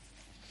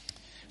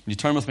you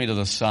turn with me to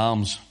the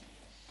Psalms?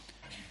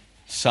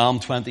 Psalm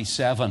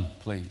 27,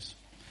 please.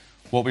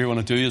 What we're going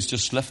to do is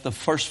just lift the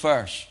first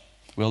verse.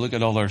 We'll look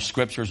at other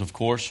scriptures, of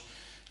course,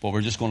 but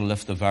we're just going to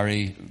lift the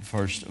very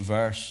first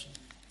verse.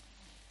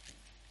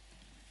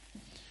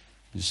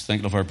 Just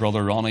thinking of our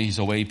brother Ronnie. He's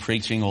away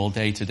preaching all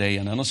day today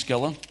in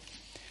Enniskillen.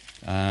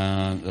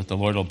 That the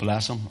Lord will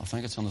bless him. I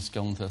think it's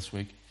Enniskillen this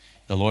week.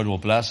 The Lord will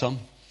bless him.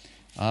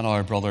 And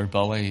our brother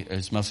Billy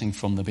is missing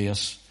from the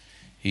base.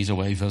 He's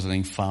away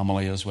visiting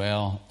family as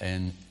well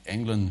in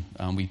England,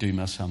 and we do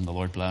miss him. The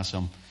Lord bless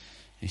him.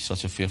 He's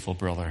such a faithful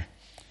brother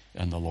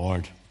in the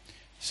Lord.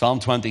 Psalm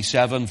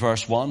 27,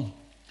 verse 1.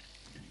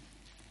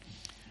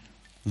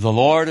 The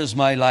Lord is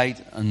my light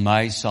and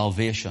my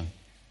salvation.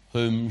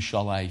 Whom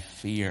shall I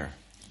fear?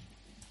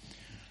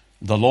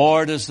 The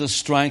Lord is the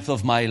strength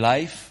of my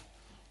life.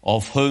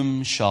 Of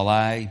whom shall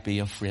I be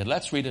afraid?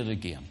 Let's read it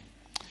again.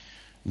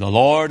 The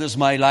Lord is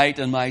my light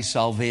and my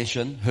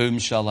salvation. Whom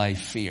shall I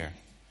fear?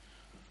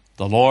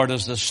 The Lord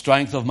is the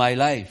strength of my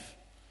life.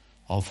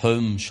 Of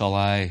whom shall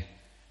I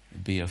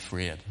be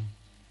afraid?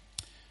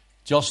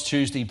 Just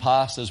Tuesday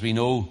past, as we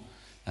know,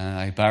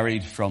 I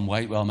buried from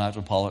Whitewell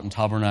Metropolitan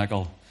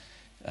Tabernacle.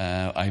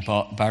 I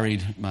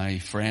buried my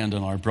friend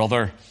and our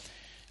brother,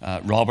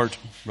 Robert.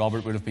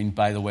 Robert would have been,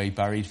 by the way,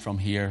 buried from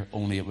here,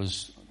 only it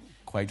was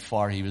quite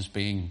far. He was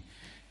being,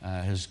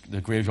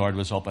 the graveyard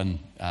was up in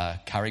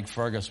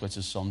Carrickfergus, which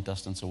is some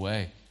distance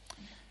away.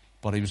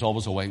 But he was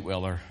always a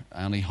Whiteweller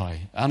anyhow.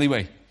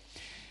 Anyway,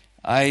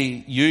 I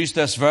used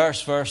this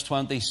verse,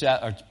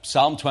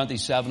 Psalm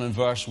 27 and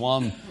verse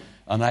 1,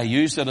 and I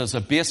used it as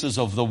a basis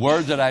of the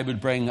word that I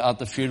would bring at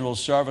the funeral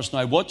service.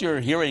 Now, what you're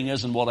hearing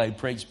isn't what I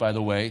preached, by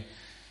the way.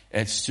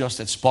 It's just,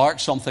 it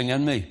sparked something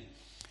in me.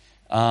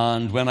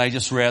 And when I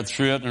just read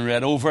through it and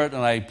read over it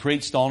and I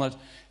preached on it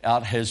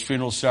at his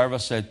funeral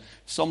service,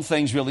 some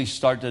things really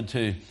started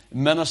to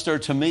minister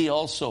to me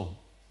also.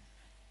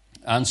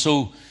 And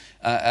so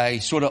I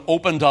sort of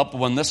opened up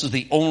when this is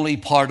the only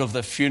part of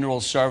the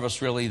funeral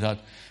service really that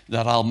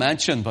I'll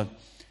mention. But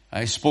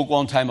I spoke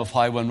one time of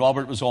how when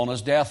Robert was on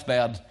his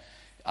deathbed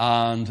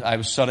and I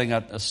was sitting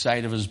at the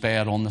side of his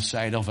bed on the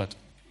side of it.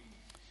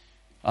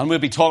 And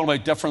we'd be talking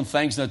about different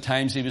things, and at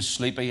times he was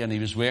sleepy and he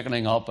was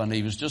waking up and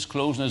he was just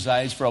closing his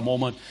eyes for a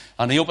moment,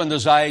 and he opened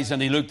his eyes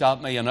and he looked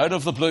at me, and out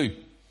of the blue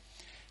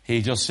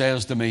he just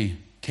says to me,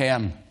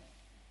 Ken,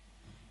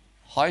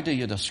 how do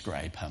you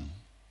describe him?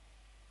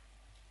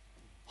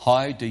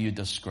 How do you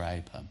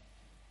describe him?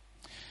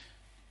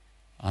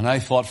 And I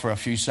thought for a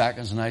few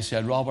seconds and I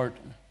said, Robert,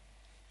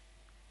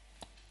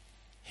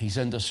 he's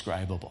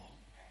indescribable.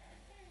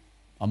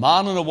 A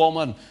man and a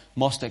woman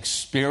must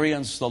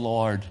experience the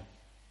Lord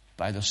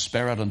by the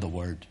Spirit and the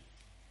Word.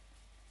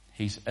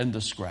 He's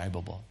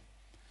indescribable.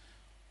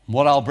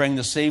 What I'll bring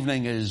this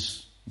evening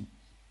is,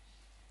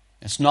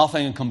 it's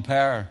nothing in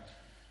comparison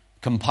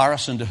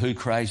to who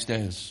Christ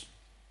is.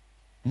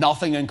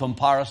 Nothing in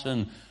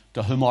comparison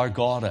to whom our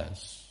God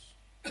is.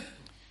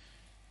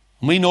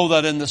 And we know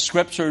that in the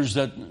Scriptures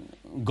that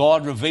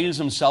God reveals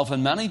himself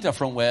in many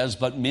different ways,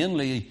 but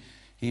mainly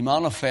he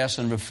manifests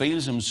and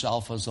reveals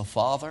himself as the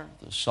Father,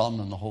 the Son,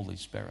 and the Holy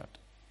Spirit.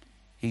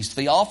 He's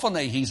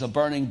theophany, he's a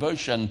burning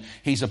bush, and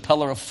he's a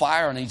pillar of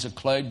fire, and he's a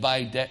cloud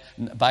by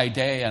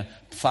day and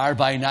fire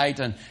by night,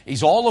 and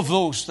he's all of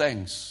those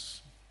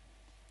things.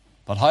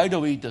 But how do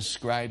we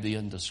describe the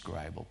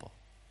indescribable?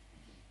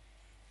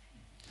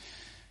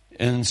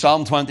 In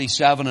Psalm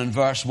 27 and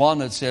verse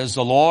 1 it says,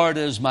 the Lord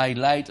is my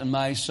light and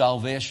my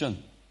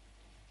salvation.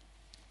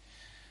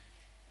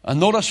 And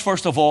notice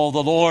first of all,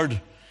 the Lord,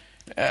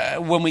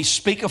 when we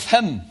speak of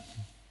him,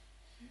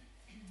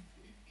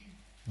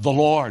 the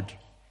Lord,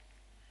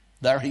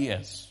 there he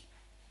is.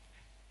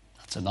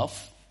 That's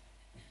enough.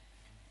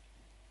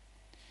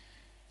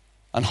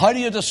 And how do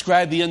you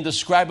describe the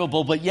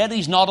indescribable, but yet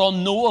he's not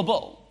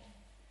unknowable?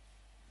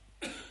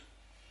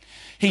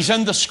 He's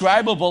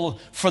indescribable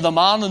for the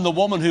man and the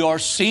woman who are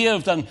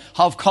saved and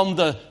have come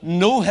to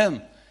know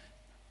him.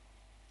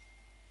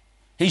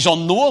 He's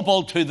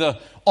unknowable to the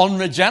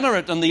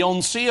unregenerate and the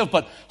unsaved.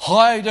 But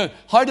how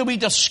do we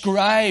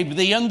describe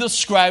the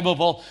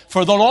indescribable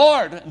for the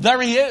Lord?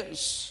 There he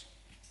is.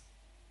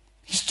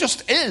 He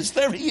just is.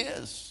 There he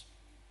is.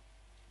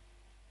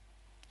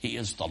 He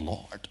is the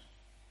Lord.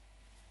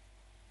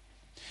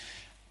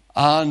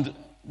 And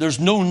there's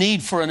no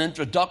need for an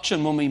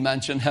introduction when we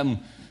mention him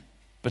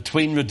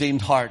between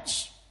redeemed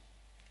hearts.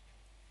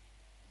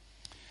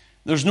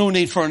 There's no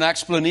need for an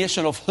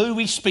explanation of who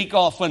we speak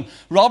of. When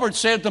Robert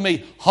said to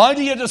me, how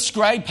do you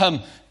describe him?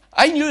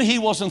 I knew he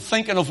wasn't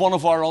thinking of one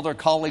of our other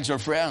colleagues or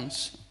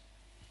friends.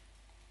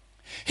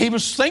 He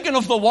was thinking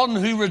of the one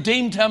who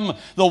redeemed him,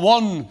 the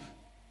one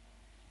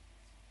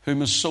whom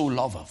his soul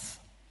loveth.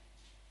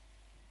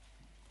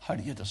 How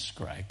do you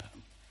describe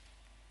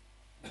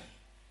him?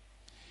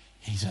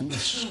 He's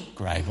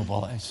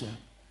indescribable, I said.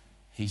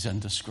 He's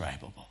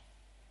indescribable.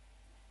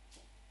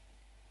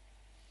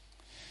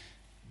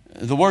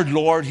 The word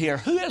Lord here,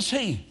 who is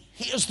he?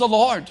 He is the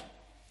Lord.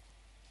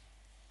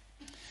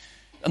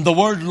 And the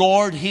word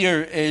Lord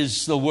here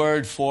is the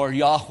word for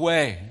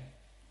Yahweh,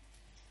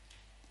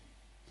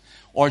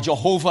 or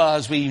Jehovah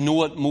as we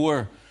know it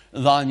more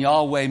than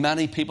Yahweh.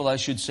 Many people, I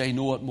should say,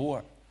 know it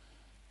more.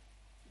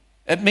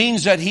 It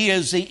means that He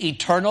is the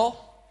eternal,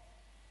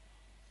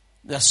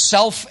 the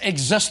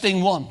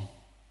self-existing one.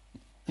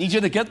 I need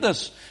you to get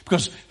this,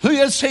 because who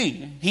is He?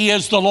 He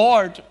is the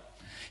Lord.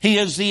 He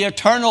is the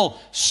eternal,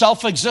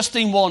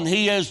 self-existing one.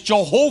 He is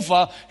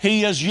Jehovah.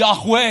 He is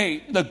Yahweh,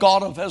 the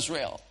God of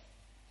Israel.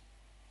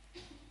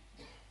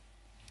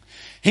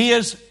 He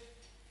is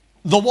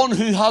the one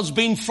who has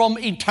been from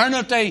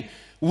eternity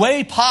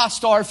way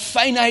past our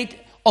finite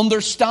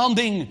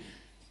understanding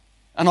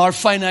and our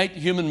finite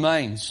human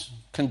minds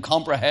can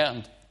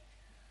comprehend.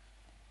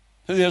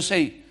 Who is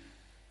He?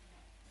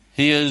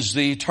 He is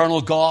the eternal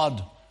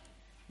God,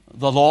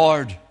 the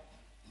Lord,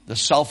 the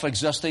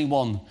self-existing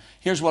one.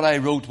 Here's what I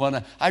wrote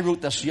when I wrote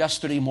this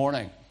yesterday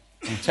morning.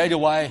 I'll tell you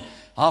why.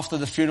 After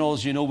the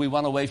funerals, we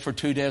went away for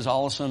 2 days,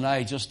 Alison and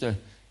I, just to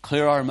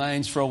clear our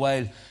minds for a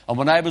while. And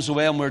when I was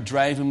away and we were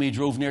driving, we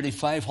drove nearly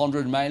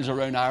 500 miles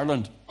around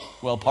Ireland.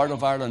 Well, part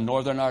of Ireland,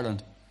 Northern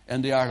Ireland,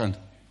 into Ireland.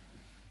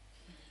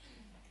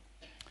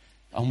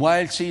 And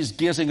while she's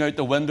gazing out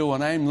the window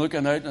and I'm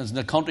looking out, and it's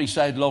the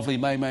countryside lovely,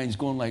 my mind's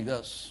going like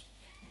this.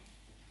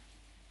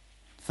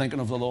 Thinking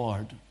of the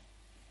Lord.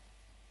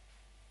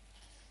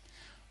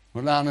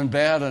 We're lying in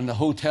bed in the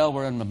hotel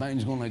we're in, my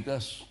mind's going like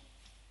this.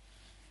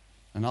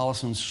 And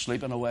Alison's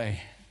sleeping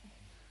away.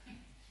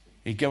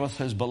 He giveth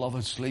his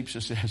beloved sleep,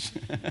 she says.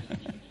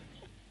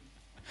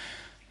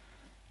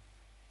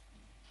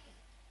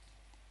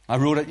 I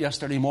wrote it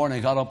yesterday morning.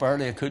 I got up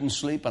early. I couldn't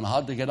sleep and I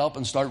had to get up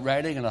and start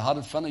writing, and I had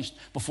it finished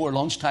before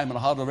lunchtime and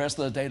I had the rest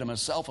of the day to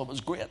myself. It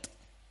was great.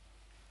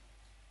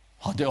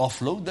 I had to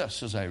offload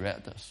this as I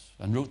read this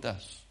and wrote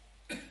this.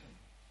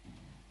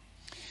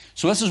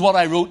 So this is what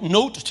I wrote.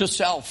 Note to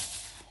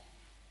self.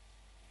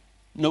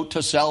 Note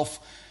to self.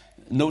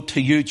 Note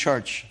to you,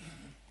 church.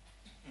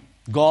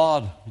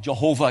 God,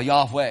 Jehovah,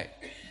 Yahweh,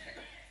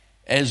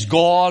 is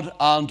God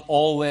and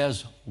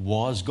always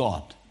was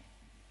God.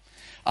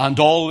 And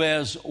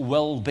always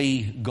will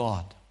be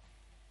God.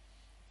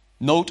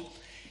 Note,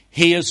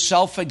 He is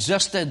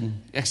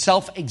self-existing,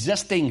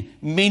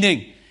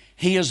 meaning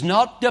He is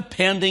not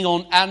depending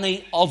on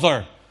any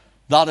other,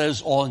 that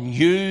is, on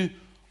you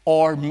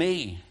or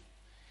me.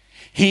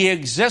 He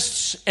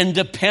exists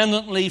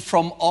independently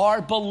from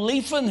our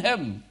belief in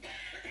Him.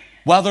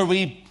 Whether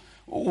we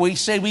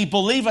say we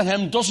believe in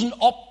Him doesn't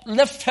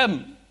uplift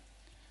Him.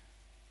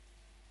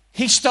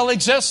 He still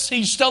exists.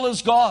 He still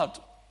is God.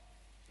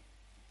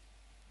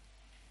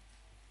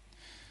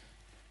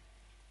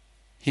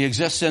 He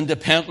exists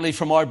independently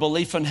from our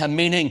belief in Him,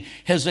 meaning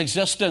His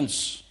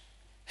existence,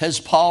 His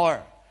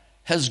power,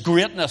 His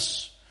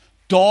greatness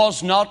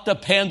does not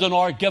depend on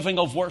our giving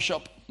of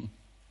worship.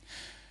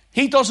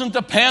 He doesn't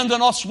depend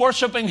on us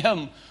worshiping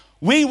Him.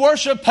 We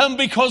worship Him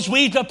because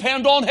we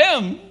depend on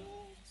Him.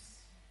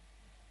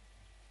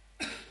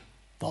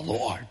 The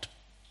Lord.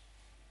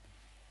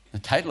 The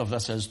title of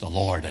this is The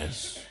Lord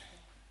Is.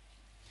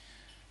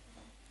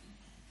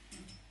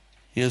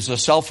 He is the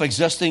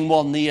self-existing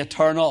one, the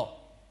eternal,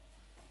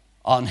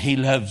 and He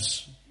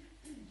lives.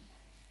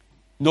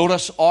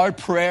 Notice our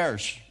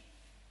prayers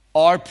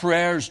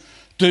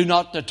do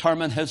not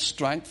determine His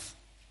strength.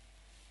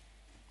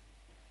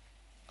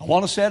 I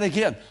want to say it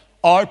again.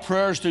 Our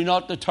prayers do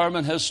not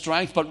determine His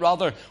strength, but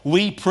rather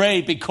we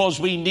pray because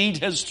we need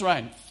His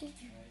strength.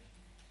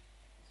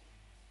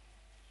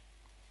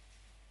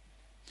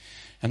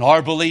 And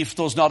our belief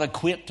does not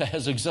equate to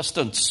His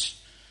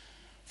existence.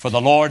 For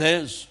the Lord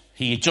is.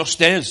 He just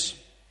is.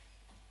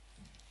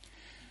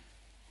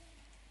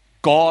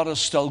 God is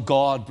still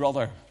God,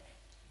 brother.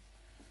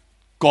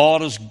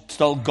 God is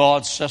still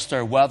God,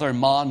 sister, whether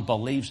man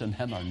believes in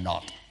Him or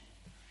not.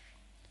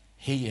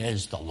 He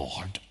is the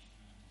Lord.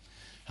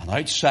 And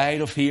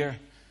outside of here,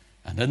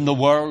 and in the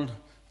world,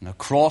 and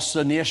across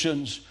the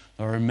nations,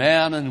 there are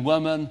men and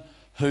women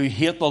who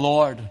hate the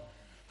Lord,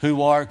 who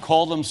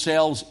call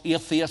themselves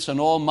atheists and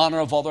all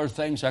manner of other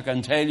things. I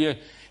can tell you,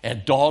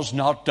 it does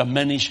not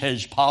diminish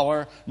His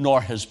power,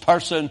 nor His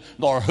person,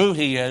 nor who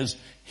He is.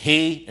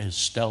 He is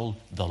still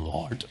the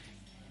Lord.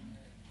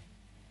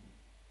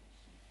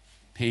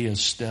 He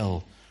is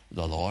still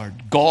the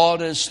Lord.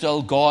 God is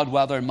still God,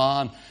 whether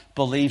man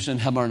believes in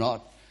Him or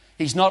not.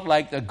 He's not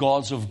like the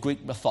gods of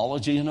Greek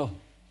mythology,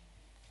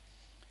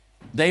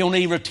 They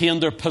only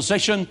retained their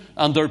position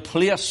and their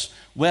place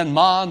when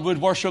man would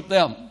worship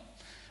them.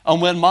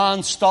 And when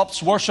man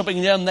stops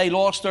worshipping them, they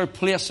lost their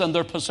place and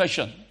their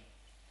position.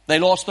 They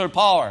lost their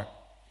power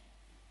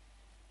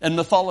in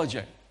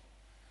mythology.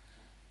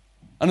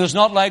 And it's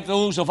not like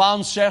those of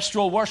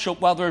ancestral worship,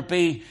 whether it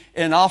be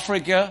in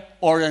Africa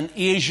or in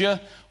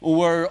Asia,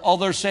 where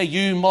others say,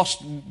 you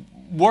must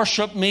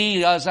worship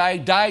me as I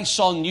die,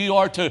 son. You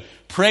are to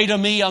pray to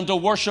me and to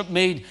worship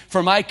me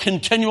for my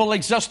continual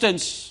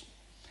existence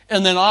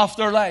in an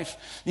afterlife.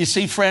 You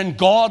see, friend,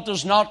 God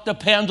does not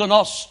depend on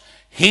us.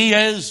 He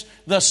is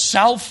the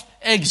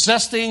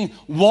self-existing,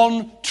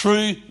 one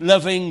true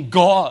living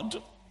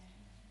God.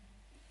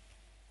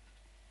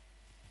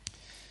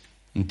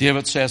 And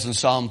David says in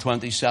Psalm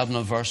 27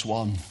 and verse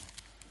 1,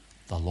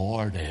 the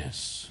Lord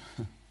is.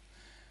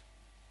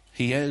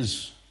 He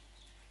is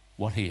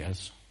what he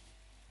is.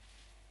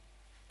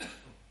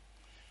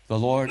 The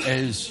Lord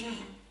is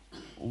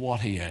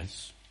what he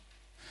is.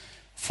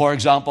 For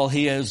example,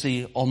 he is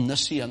the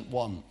omniscient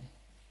one,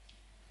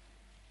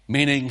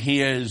 meaning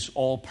he is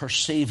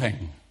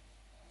all-perceiving,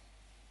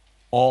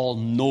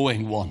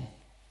 all-knowing one.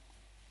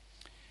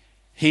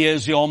 He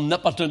is the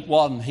omnipotent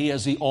one. He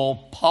is the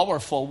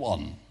all-powerful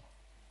one.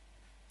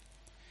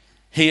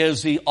 He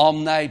is the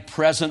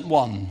omnipresent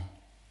one,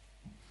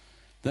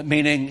 that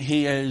meaning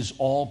he is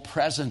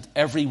all-present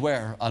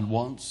everywhere at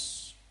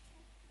once.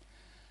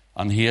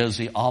 And he is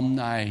the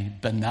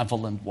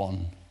omnibenevolent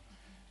one,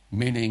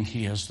 meaning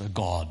he is the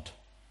God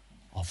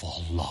of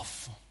all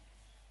love.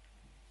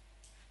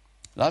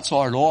 That's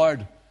our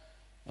Lord,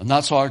 and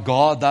that's our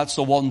God. That's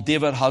the one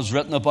David has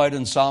written about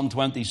in Psalm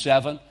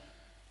 27.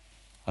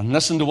 And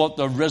listen to what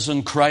the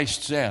risen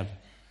Christ said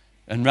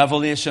in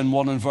Revelation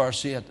 1 and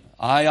verse 8.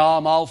 I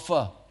am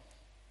Alpha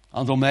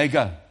and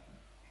Omega,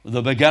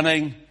 the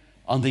beginning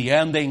and the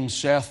ending,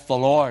 saith the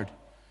Lord,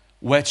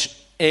 which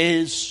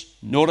is,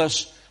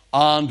 notice,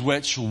 and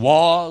which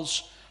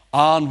was,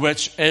 and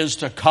which is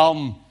to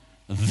come,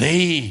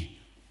 the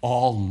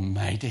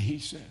Almighty, he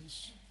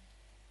says.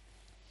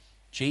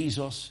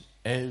 Jesus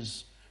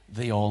is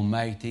the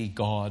Almighty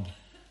God,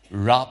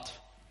 wrapped,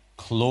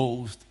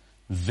 clothed,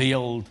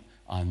 veiled,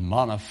 and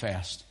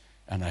manifest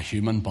in a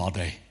human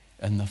body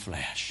in the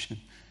flesh.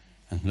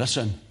 And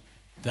listen,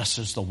 this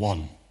is the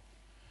one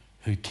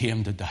who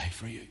came to die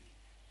for you.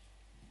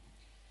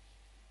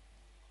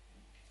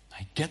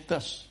 I get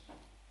this.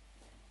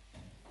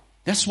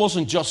 This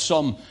wasn't just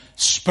some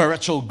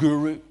spiritual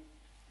guru.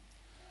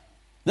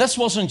 This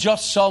wasn't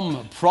just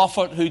some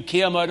prophet who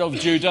came out of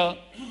Judah.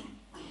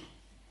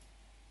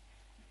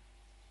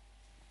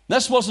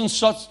 This wasn't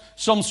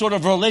some sort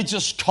of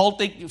religious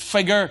cultic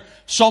figure,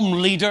 some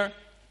leader.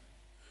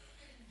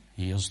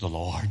 He is the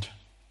Lord.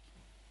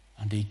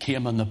 And he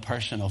came in the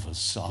person of his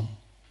Son.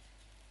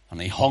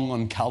 And he hung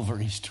on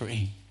Calvary's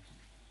tree.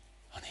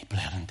 And he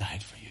bled and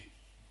died for you.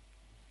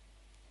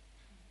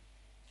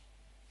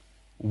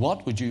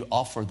 What would you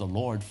offer the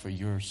Lord for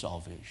your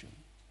salvation,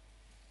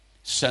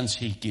 since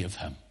he gave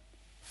him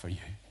for you?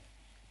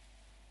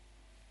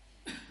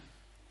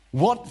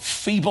 What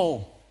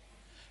feeble,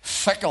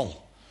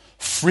 fickle,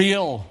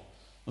 frail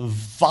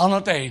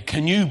vanity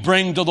can you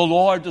bring to the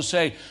Lord to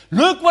say,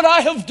 look what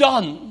I have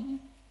done?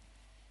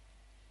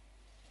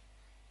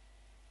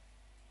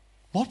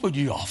 What would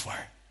you offer?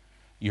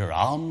 Your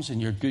alms and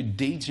your good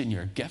deeds and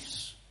your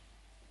gifts?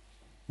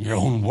 Your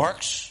own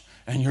works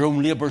and your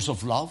own labors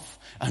of love?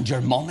 And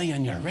your money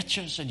and your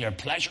riches and your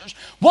pleasures?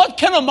 What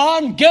can a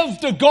man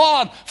give to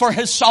God for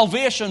his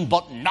salvation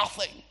but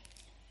nothing?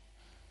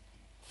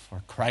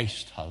 For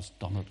Christ has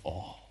done it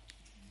all.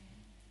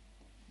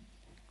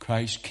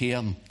 Christ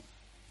came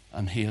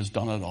and he has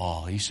done it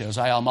all. He says,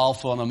 I am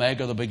Alpha and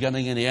Omega, the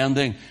beginning and the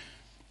ending,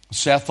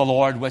 saith the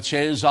Lord, which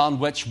is and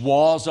which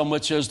was and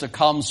which is to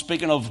come,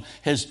 speaking of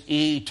his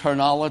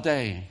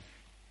eternality.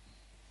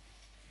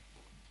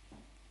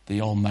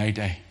 The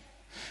Almighty.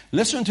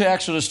 Listen to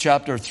Exodus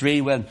chapter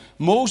 3 when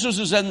Moses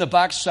is in the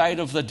backside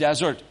of the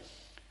desert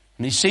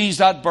and he sees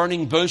that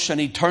burning bush and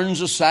he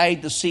turns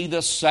aside to see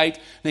this sight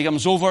and he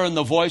comes over and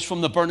the voice from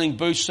the burning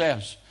bush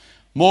says,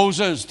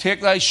 Moses,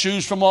 take thy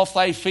shoes from off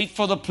thy feet,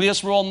 for the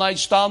place whereon thou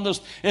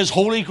standest is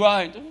holy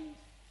ground.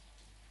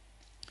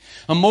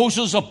 And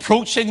Moses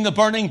approaching the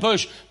burning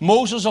bush,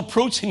 Moses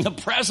approaching the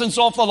presence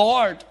of the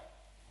Lord,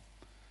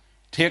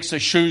 takes the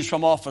shoes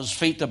from off his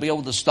feet to be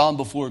able to stand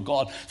before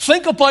God.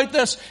 Think about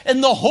this.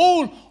 In the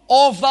whole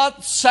of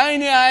that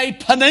Sinai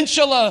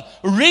Peninsula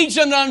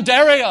region and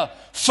area,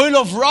 full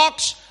of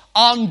rocks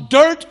and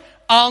dirt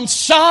and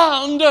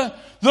sand,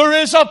 there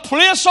is a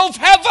place of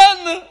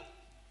heaven.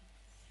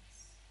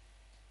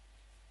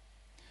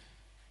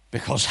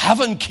 Because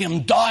heaven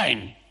came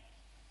down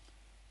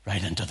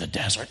right into the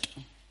desert.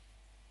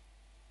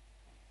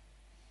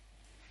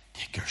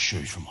 Take your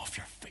shoes from off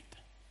your feet.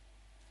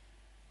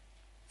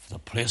 For the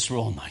place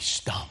whereon thou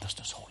standest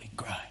is holy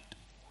ground.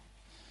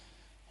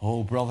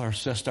 Oh, brother,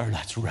 sister,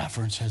 let's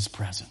reverence his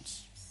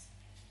presence.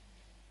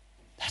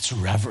 Let's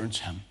reverence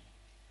him.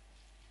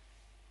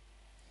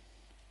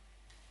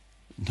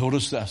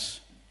 Notice this.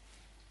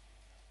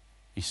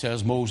 He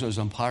says, Moses,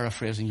 I'm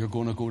paraphrasing, you're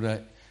going to go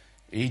to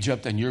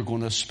Egypt and you're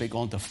going to speak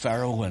unto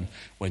Pharaoh, and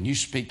when you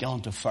speak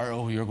unto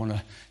Pharaoh, you're going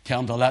to tell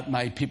him to let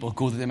my people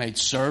go that they might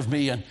serve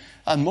me.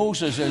 And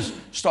Moses is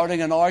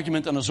starting an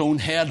argument in his own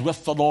head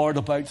with the Lord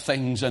about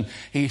things, and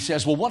he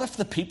says, well, what if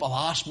the people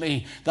ask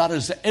me, that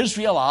is,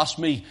 Israel asked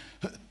me,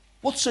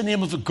 what's the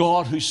name of the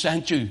God who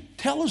sent you?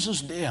 Tell us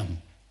his name.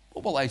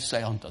 What will I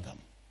say unto them?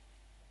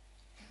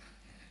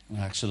 In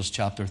Exodus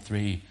chapter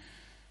 3,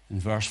 in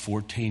verse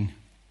 14,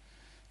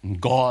 and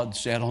God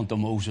said unto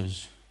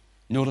Moses,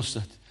 notice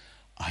that,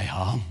 I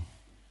am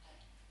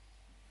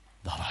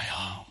that I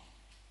am.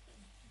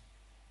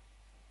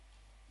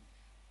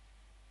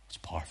 It's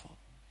powerful.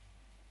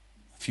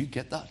 If you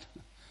get that,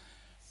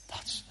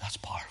 That's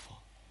powerful.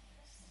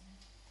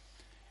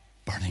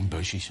 Burning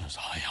bush, he says,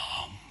 I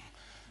am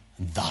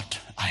that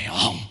I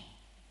am.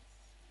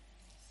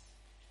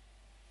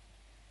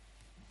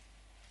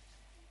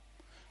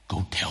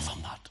 Go tell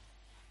them that.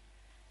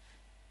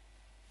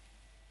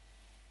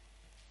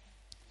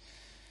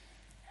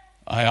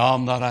 I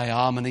am that I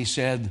am. And he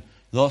said,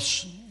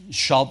 thus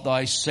shalt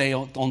thou say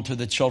unto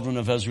the children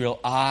of Israel,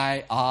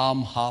 I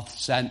am hath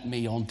sent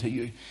me unto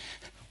you.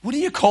 What do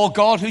you call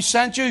God who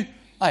sent you?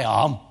 I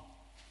am.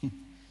 Do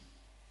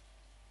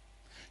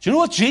you know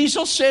what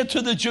Jesus said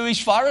to the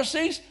Jewish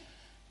Pharisees?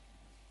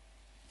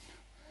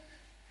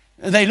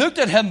 They looked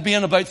at him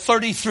being about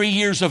 33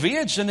 years of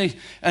age,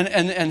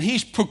 and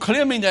he's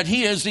proclaiming that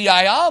he is the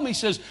I am. He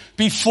says,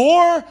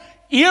 before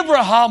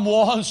Abraham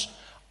was,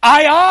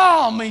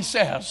 I am, he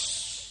says.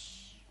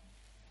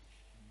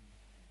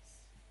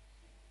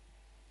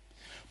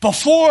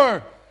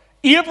 Before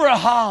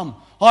Abraham,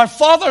 our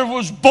father,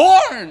 was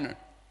born,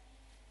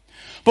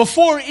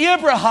 before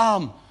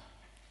Abraham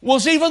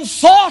was even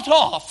thought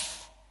of,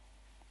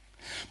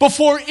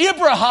 before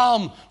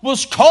Abraham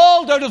was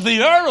called out of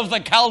the Ur of the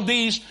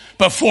Chaldees,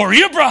 before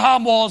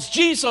Abraham was,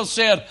 Jesus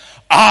said,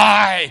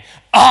 I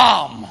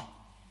am.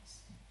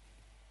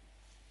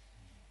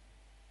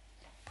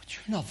 But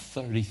you're not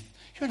 30,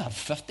 you're not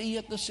 50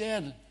 yet, they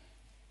said.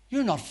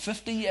 You're not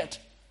 50 yet.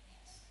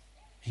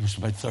 He was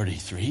about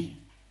 33.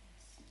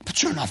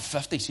 But you're not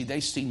 50. See, they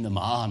seen the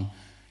man.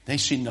 They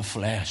seen the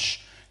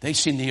flesh. They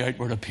seen the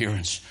outward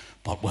appearance.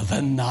 But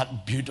within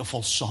that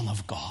beautiful Son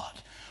of God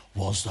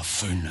was the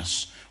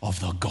fullness of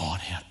the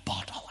Godhead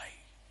bodily.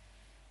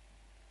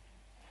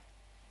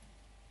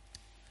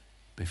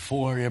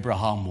 Before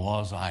Abraham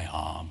was, I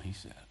am, he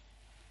said.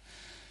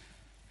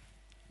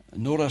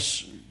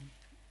 Notice,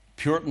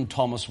 Puritan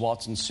Thomas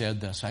Watson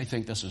said this. I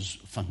think this is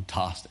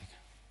fantastic.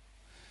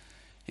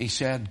 He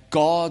said,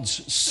 God's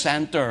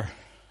center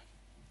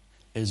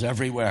is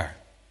everywhere.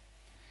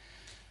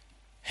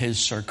 His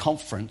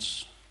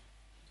circumference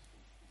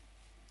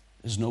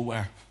is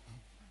nowhere.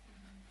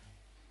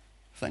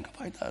 Think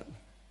about that.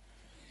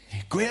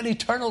 Great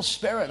eternal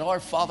Spirit, our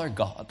Father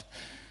God.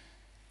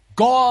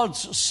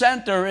 God's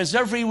center is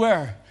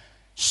everywhere.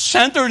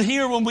 Centered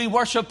here when we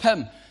worship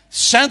Him.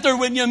 Centered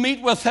when you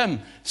meet with Him.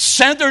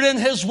 Centered in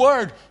His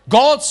Word.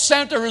 God's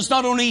center is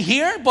not only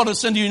here, but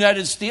it's in the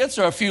United States.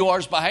 Or a few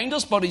hours behind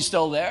us, but He's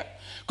still there.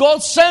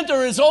 God's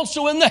center is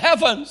also in the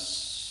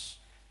heavens.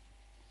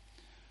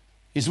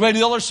 He's way to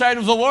the other side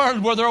of the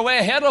world where they're way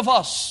ahead of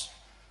us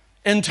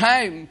in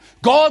time.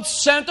 God's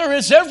center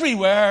is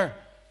everywhere,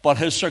 but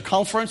His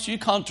circumference, you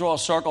can't draw a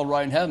circle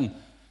around Him,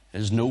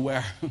 is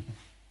nowhere.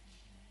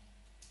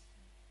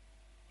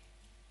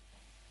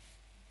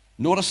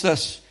 Notice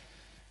this.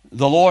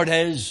 The Lord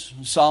is,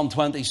 Psalm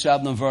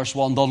 27 and verse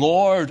 1, the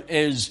Lord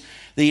is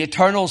the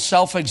eternal,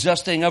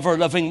 self-existing,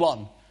 ever-living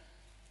one.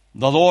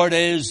 The Lord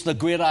is the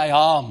great I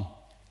am,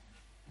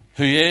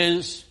 who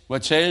is,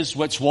 which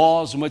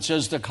was, and which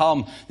is to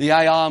come. The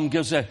I am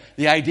gives the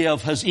idea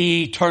of His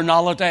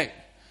eternality.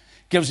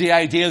 Gives the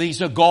idea that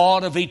He's a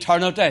God of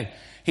eternity.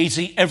 He's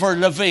the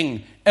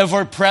ever-living,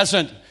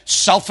 ever-present,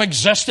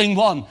 self-existing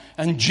one.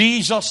 And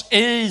Jesus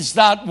is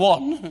that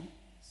one.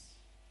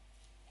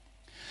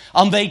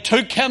 And they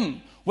took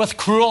Him with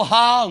cruel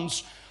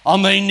hands,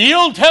 and they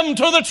nailed Him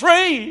to the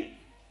tree.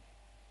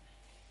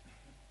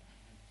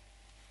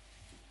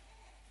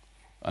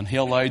 And He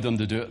allowed them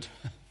to do it.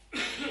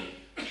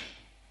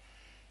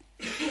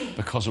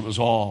 Because it was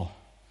all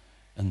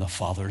in the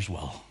Father's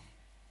will.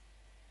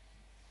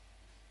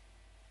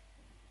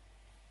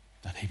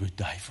 That He would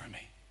die for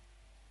me.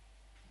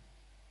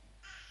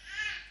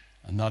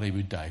 And that He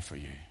would die for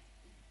you.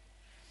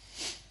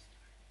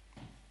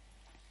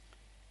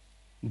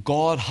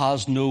 God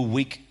has no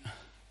weak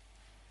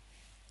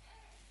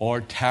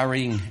or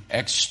tarrying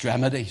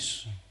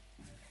extremities.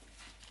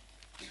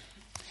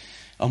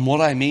 And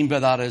what I mean by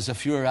that is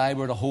if you or I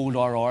were to hold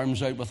our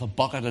arms out with a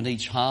bucket in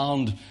each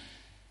hand,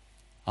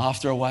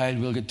 after a while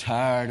we'll get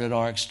tired at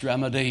our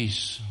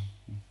extremities.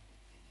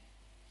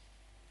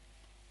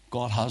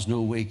 God has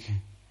no weak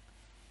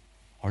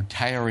or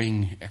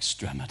tiring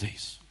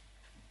extremities.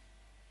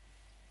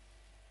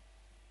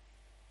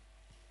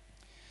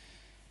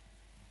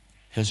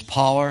 His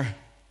power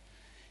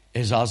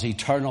is as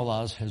eternal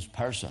as His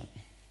person.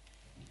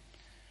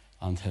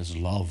 And His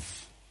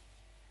love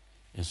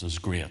is as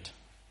great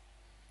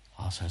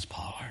as His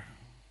power.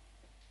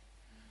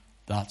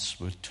 That's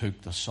what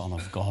took the Son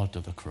of God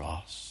to the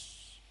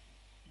cross.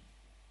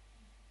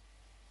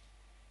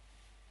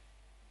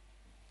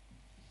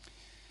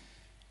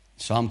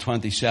 Psalm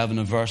 27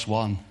 and verse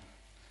 1.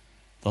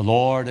 The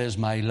Lord is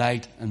my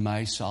light and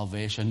my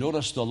salvation.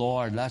 Notice the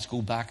Lord. Let's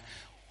go back.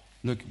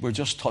 Look, we're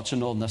just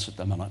touching on this at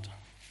the minute.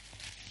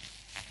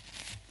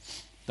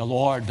 The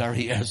Lord, there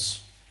He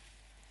is.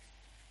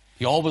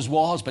 He always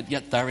was, but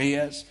yet there He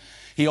is.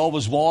 He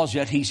always was,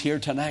 yet He's here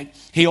tonight.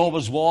 He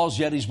always was,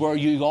 yet He's where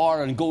you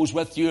are and goes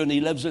with you and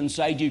He lives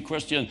inside you,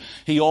 Christian.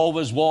 He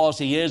always was,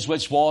 He is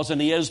which was,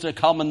 and He is to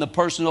come in the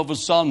person of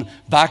His Son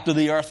back to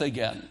the earth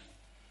again.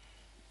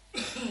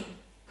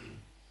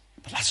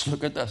 Let's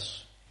look at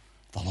this.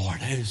 The Lord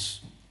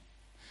is.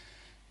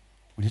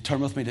 Will you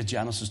turn with me to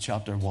Genesis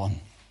chapter 1?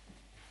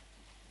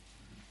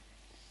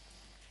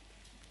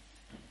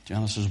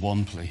 Genesis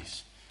 1,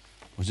 please.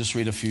 We'll just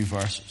read a few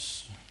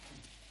verses.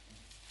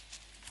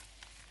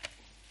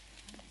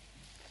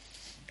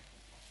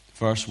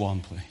 Verse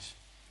 1, please.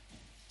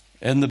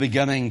 In the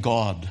beginning,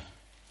 God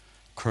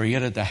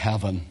created the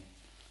heaven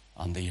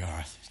and the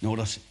earth.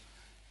 Notice,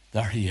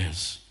 there he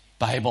is.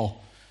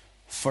 Bible,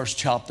 first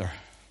chapter,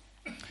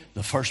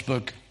 the first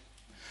book,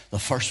 the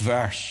first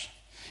verse,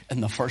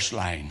 in the first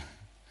line.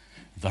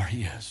 There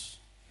he is.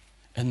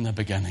 In the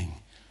beginning,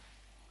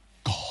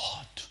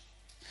 God.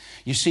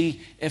 You see,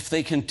 if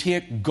they can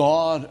take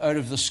God out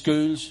of the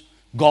schools,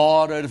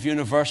 God out of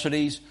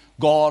universities,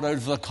 God out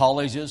of the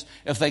colleges,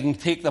 if they can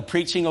take the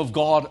preaching of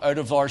God out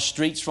of our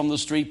streets from the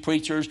street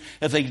preachers,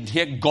 if they can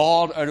take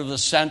God out of the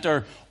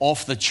center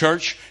of the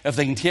church, if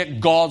they can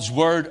take God's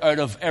word out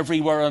of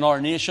everywhere in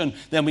our nation,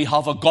 then we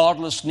have a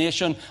godless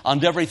nation,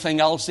 and everything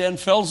else then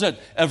fills it.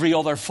 Every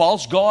other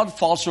false god,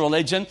 false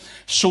religion,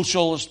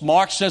 socialist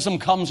Marxism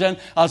comes in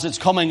as it's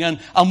coming in,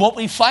 and what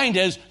we find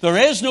is there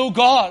is no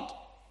God.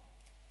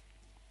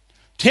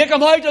 Take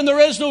them out and there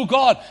is no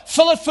God.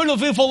 Fill it full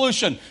of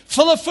evolution.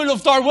 Fill it full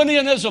of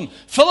Darwinianism.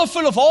 Fill it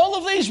full of all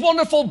of these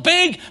wonderful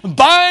big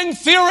bang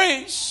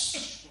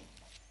theories.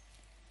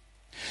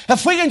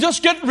 If we can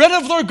just get rid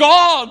of their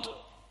God.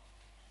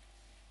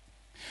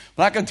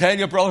 But I can tell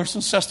you, brothers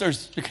and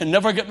sisters, you can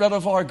never get rid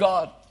of our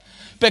God.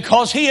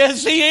 Because he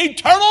is the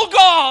eternal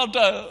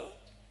God.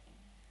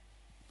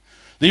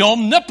 The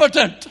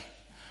omnipotent,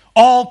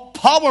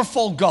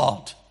 all-powerful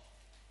God.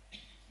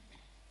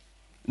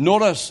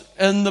 Notice,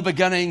 in the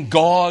beginning,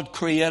 God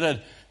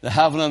created the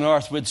heaven and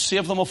earth. Would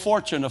save them a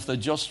fortune if they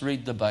just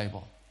read the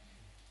Bible.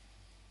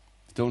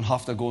 They don't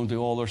have to go and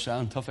do all their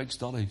scientific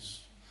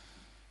studies.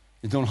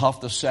 You don't have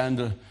to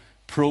send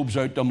probes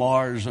out to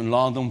Mars and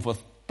land them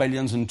with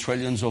billions and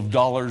trillions of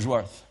dollars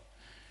worth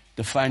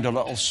to find a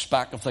little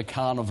speck, if they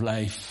can, of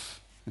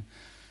life.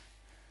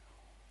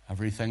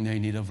 Everything they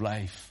need of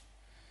life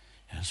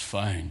is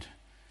found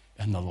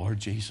in the Lord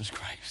Jesus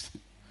Christ.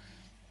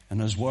 In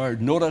his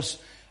word.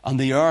 Notice, and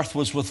the earth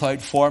was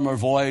without form or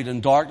void,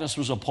 and darkness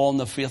was upon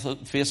the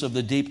face of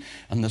the deep,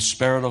 and the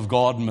Spirit of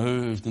God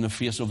moved in the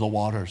face of the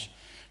waters.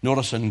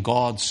 Notice, and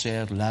God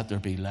said, let there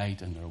be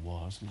light, and there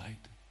was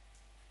light.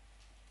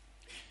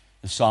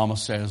 The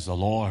psalmist says, the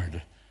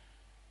Lord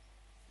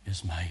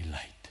is my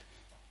light.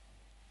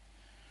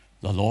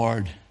 The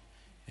Lord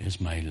is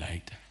my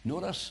light.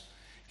 Notice,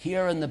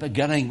 here in the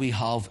beginning we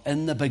have,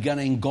 in the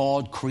beginning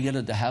God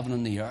created the heaven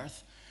and the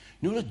earth.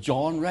 You know what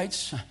John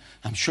writes?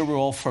 I'm sure we're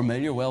all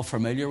well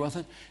familiar with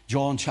it.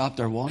 John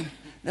chapter 1.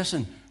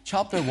 Listen,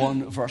 chapter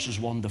 1, verses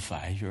 1 to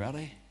 5. You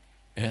ready?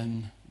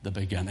 In the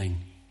beginning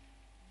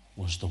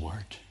was the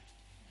Word,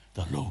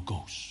 the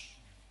Logos.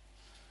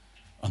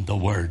 And the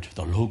Word,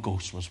 the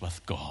Logos, was with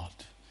God.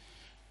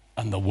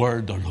 And the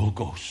Word, the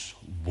Logos,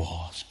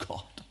 was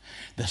God.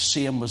 The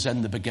same was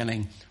in the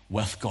beginning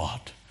with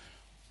God.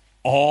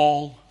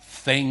 All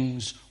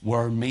things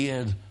were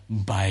made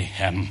by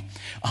him,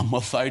 and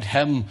without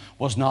him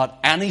was not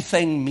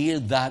anything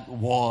made that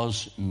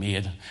was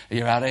made. Are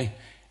you ready?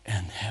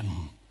 In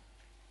him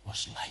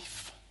was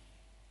life,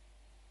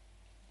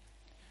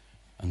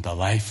 and the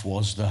life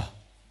was the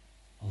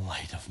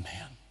light of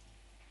men.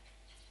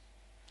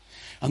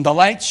 And the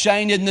light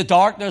shined in the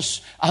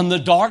darkness, and the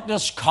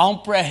darkness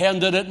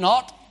comprehended it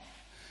not.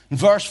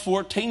 Verse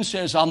 14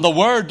 says, and the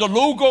Word, the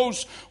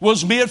Logos,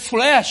 was made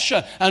flesh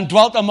and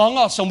dwelt among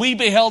us, and we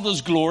beheld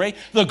his glory.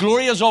 The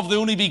glory is of the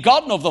only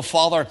begotten of the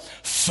Father,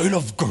 full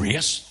of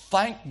grace.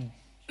 Thank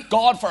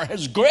God for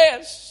his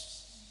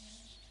grace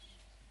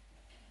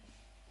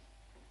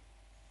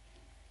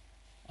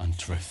and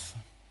truth.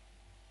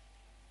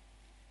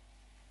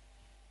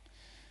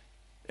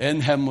 In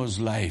him was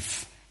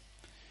life,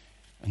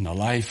 and the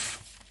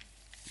life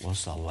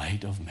was the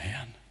light of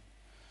man.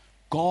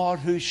 God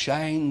who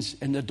shines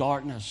in the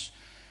darkness.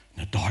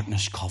 And the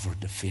darkness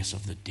covered the face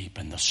of the deep,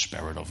 and the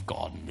Spirit of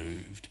God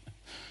moved.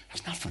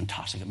 Isn't that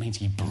fantastic? It means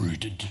he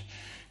brooded.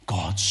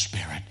 God's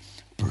Spirit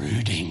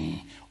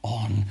brooding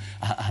on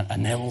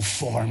an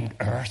ill-formed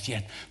earth,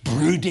 yet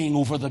brooding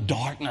over the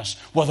darkness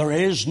where there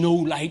is no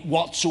light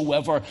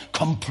whatsoever,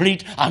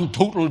 complete and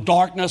total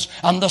darkness,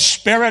 and the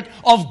Spirit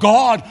of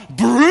God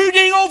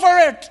brooding over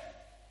it.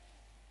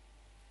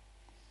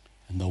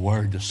 And the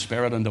Word, the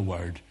Spirit and the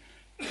Word,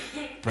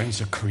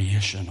 brings a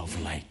creation of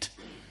light.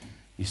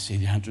 You see,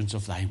 the entrance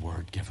of thy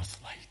word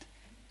giveth light.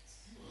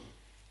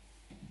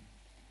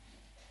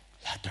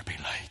 Let there be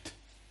light.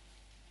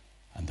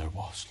 And there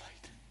was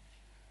light.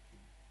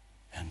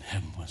 In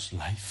him was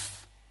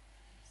life.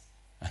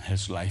 And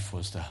his life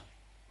was the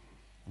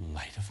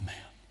light of man.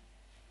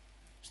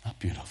 Isn't that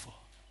beautiful?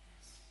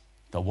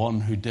 The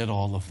one who did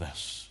all of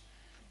this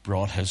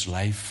brought his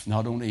life.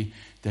 Not only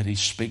did he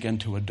speak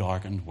into a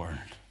darkened world,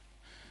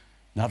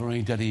 not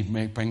only did he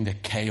bring the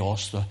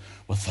chaos, the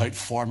without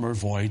form or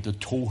void, the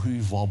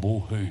tohu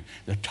vabohu,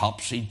 the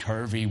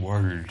topsy-turvy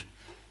world.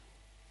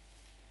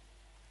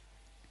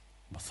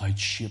 without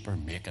shape or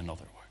make, in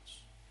other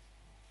words.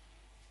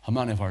 How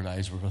many of our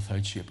lives were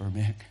without shape or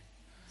make?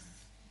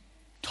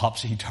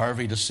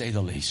 Topsy-turvy, to say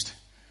the least.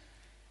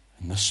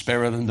 And the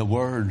Spirit and the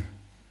Word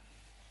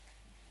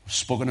were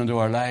spoken into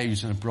our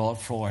lives, and it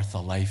brought forth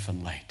the life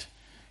and light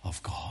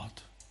of God.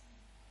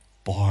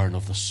 Born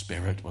of the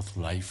Spirit with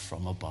life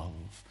from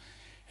above,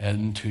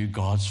 into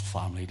God's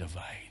family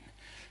divine,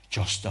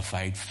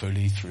 justified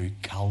fully through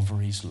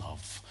Calvary's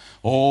love.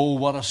 Oh,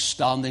 what a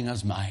standing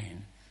is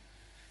mine.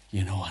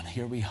 You know, and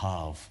here we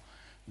have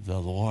the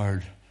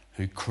Lord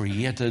who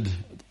created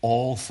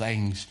all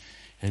things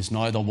is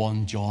now the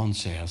one, John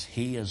says,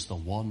 he is the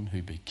one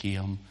who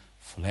became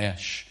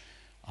flesh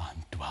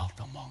and dwelt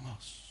among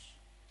us.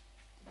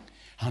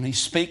 And he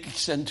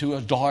speaks into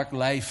a dark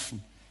life.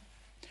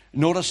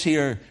 Notice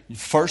here,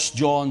 1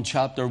 John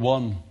chapter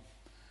 1.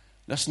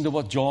 Listen to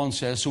what John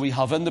says. So we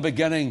have in the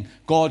beginning,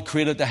 God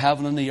created the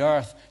heaven and the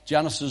earth.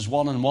 Genesis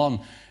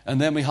 1:1.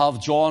 And then we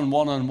have John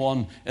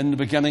 1:1. In the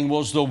beginning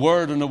was the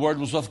Word, and the Word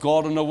was with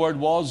God, and the Word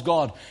was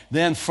God.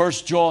 Then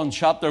 1 John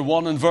chapter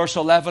 1 and verse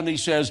 11, he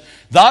says,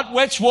 that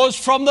which was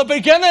from the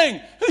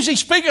beginning. Who's he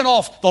speaking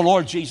of? The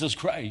Lord Jesus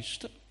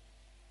Christ.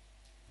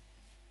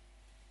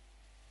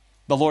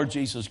 The Lord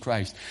Jesus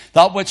Christ.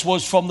 That which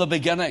was from the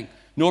beginning.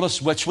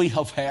 Notice, which we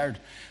have heard.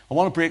 I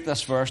want to break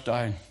this verse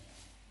down.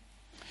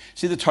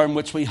 See the term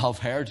which we have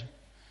heard? Do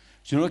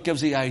you know what gives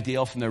the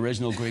idea from the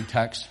original Greek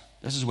text?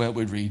 This is where it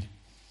would read.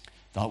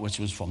 That which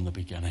was from the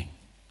beginning.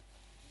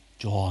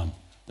 John,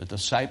 the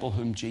disciple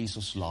whom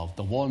Jesus loved,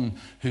 the one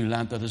who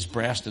leant at his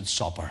breast at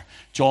supper.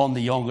 John,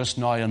 the youngest,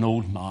 now an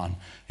old man.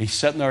 He's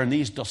sitting there, and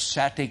these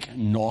Docetic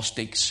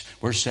Gnostics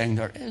were saying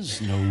there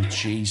is no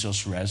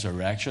Jesus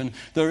resurrection.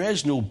 There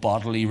is no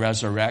bodily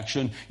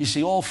resurrection. You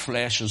see, all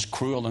flesh is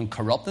cruel and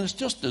corrupt, and it's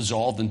just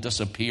dissolved and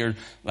disappeared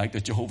like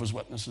the Jehovah's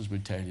Witnesses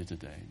would tell you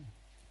today.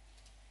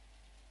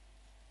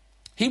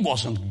 He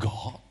wasn't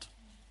God.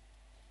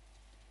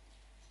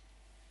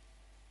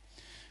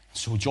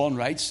 So John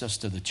writes this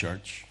to the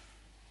church,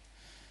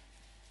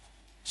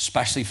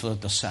 especially for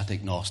the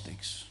Docetic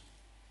Gnostics,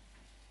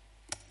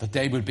 that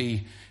they would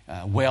be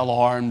well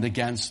armed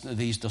against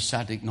these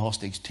Docetic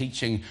Gnostics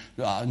teaching.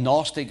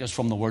 Gnostic is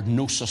from the word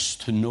gnosis,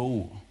 to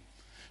know.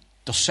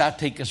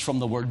 Docetic is from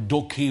the word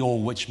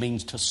dokio, which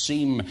means to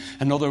seem.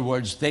 In other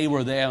words, they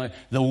were there,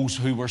 those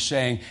who were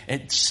saying,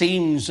 it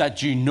seems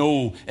that you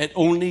know, it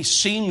only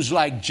seems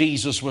like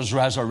Jesus was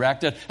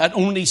resurrected. It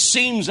only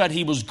seems that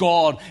he was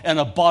God in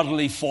a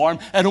bodily form.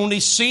 It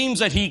only seems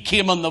that he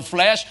came in the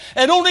flesh.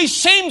 It only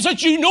seems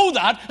that you know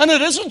that, and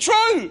it isn't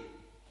true.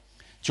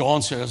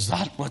 John says,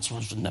 that which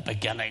was in the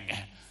beginning,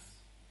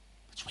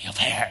 which we have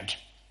heard.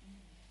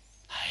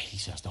 He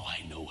says, no,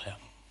 I know him.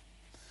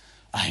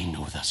 I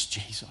know this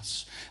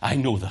Jesus. I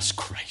know this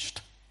Christ.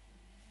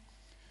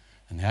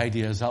 And the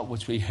idea is that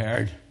which we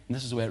heard, and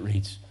this is the way it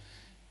reads,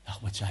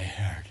 that which I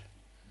heard.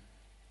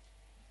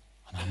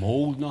 And I'm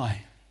old now,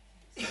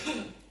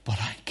 but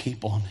I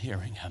keep on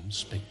hearing him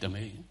speak to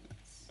me.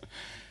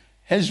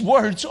 His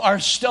words are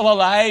still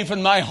alive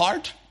in my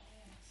heart.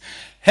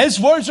 His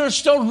words are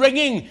still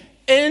ringing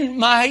in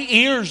my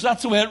ears.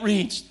 That's the way it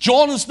reads.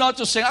 John is not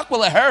just saying,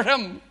 well, I heard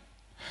him.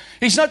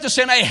 He's not just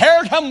saying, I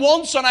heard him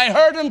once and I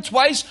heard him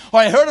twice,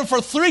 or I heard him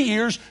for 3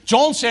 years.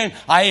 John's saying,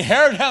 I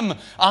heard him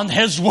and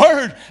his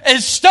word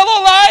is still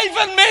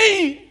alive in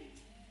me.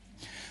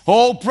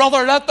 Oh,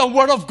 brother, let the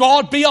word of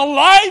God be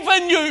alive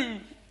in you.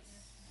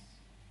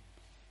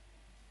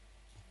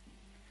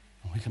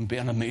 We can be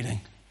in a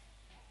meeting.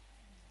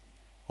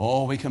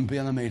 Oh, we can be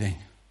in a meeting.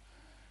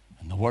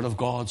 And the word of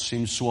God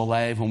seems so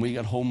alive when we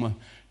get home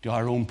to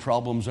our own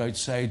problems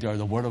outside there.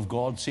 The word of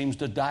God seems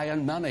to die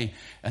in many,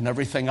 and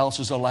everything else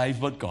is alive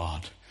but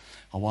God.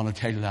 I want to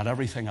tell you that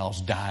everything else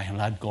die and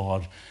let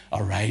God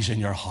arise in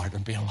your heart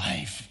and be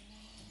alive.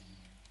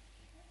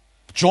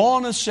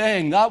 John is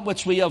saying that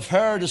which we have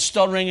heard is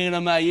still ringing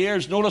in my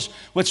ears. Notice,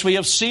 which we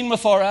have seen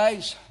with our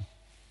eyes.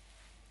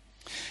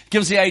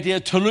 Gives the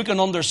idea to look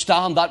and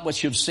understand that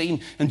which you've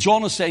seen. And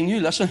John is saying, you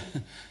listen,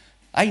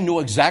 I know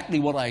exactly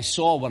what I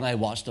saw when I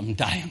watched him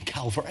die on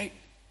Calvary.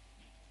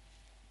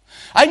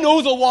 I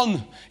know the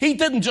one. He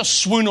didn't just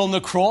swoon on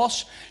the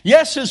cross.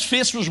 Yes, his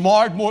face was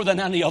marred more than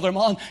any other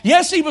man.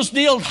 Yes, he was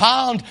nailed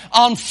hand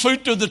and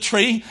foot to the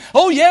tree.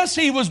 Oh, yes,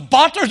 he was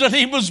battered and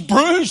he was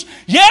bruised.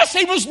 Yes,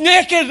 he was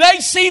naked. I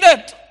seen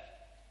it.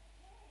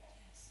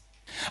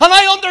 And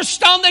I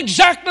understand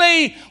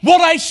exactly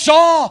what I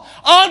saw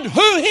and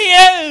who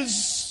he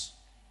is.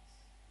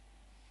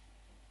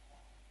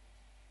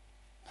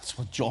 That's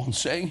what John's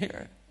saying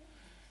here.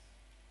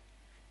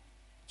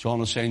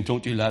 John is saying,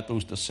 don't you let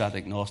those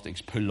Docetic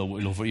Gnostics pull the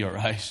wool over your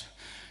eyes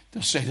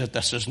to say that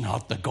this is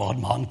not the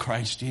God-man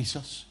Christ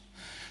Jesus.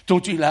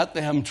 Don't you let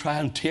them try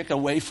and take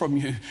away from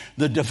you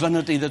the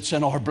divinity that's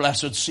in our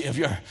blessed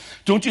Savior.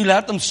 Don't you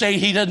let them say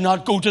he did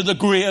not go to the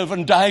grave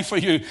and die for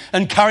you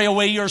and carry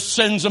away your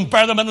sins and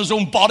bear them in his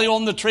own body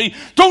on the tree.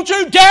 Don't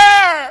you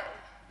dare!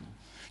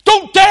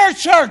 Don't dare,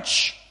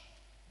 church!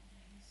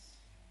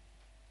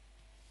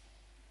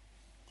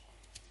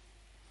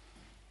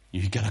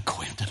 You get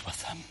acquainted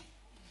with him.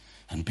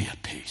 and be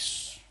at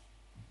peace.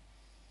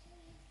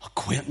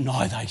 Acquaint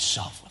now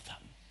thyself with him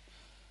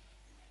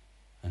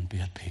and be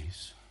at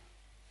peace.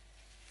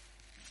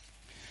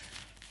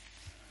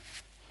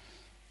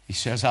 He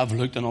says, I've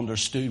looked and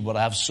understood what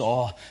I've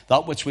saw,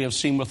 that which we have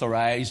seen with our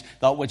eyes,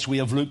 that which we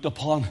have looked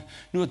upon. You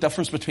know the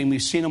difference between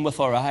we've seen him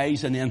with our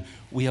eyes and then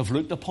we have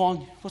looked upon?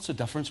 What's the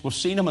difference? We've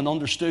seen him and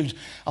understood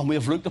and we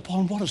have looked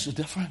upon. What is the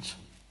difference?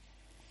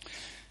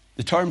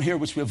 The term here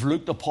which we have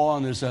looked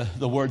upon is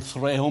the word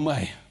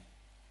threomai.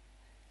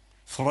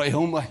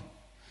 Threomai.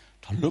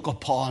 To look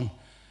upon.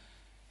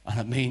 And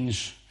it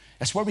means,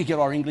 it's where we get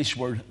our English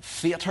word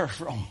theatre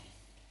from.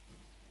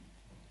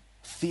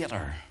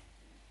 Theatre.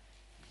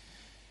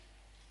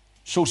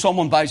 So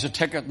someone buys a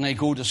ticket and they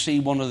go to see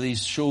one of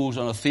these shows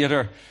on a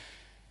theatre,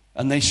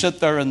 and they sit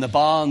there and the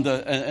band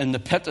in the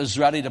pit is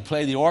ready to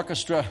play the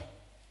orchestra.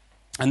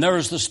 And there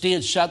is the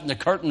stage set and the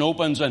curtain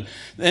opens and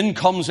in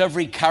comes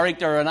every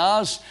character, and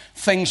as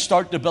things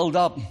start to build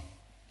up,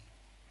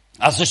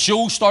 as the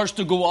show starts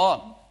to go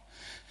on,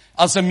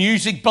 as the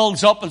music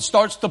builds up and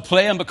starts to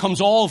play and becomes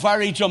all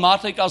very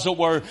dramatic, as it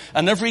were,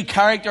 and every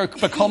character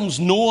becomes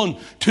known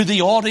to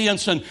the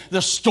audience and the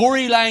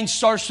storyline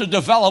starts to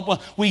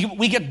develop,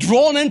 we get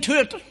drawn into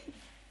it.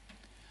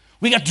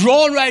 We get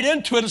drawn right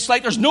into it. It's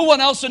like there's no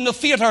one else in the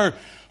theatre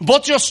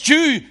but just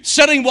you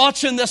sitting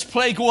watching this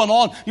play going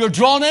on. You're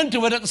drawn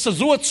into it. It's as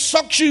though it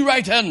sucks you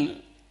right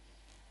in.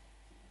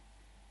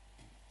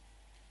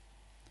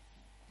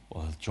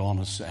 Well, John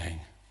is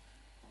saying,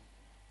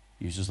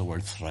 uses the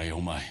word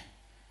threomai.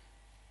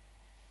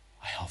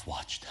 I have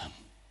watched him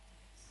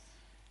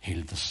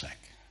heal the sick.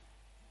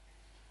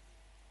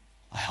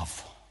 I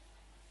have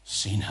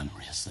seen him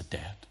raise the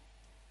dead.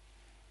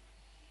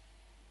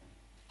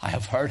 I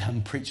have heard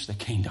him preach the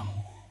kingdom.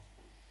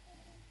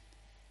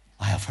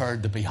 I have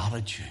heard the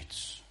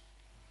Beatitudes.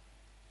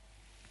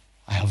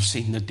 I have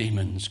seen the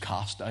demons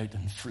cast out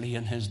and flee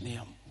in his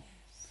name.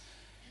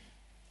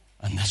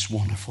 And this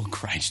wonderful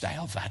Christ, I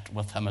have met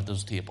with him at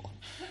his table.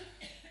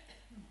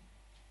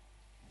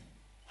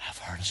 I have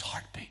heard his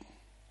heartbeat.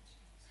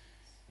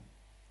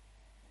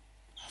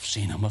 I've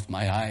seen him with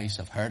my eyes.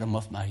 I've heard him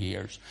with my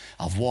ears.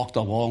 I've walked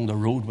along the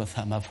road with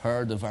him. I've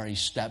heard the very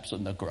steps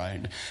on the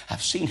ground.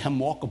 I've seen him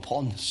walk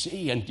upon the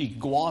sea. And you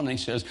go on, he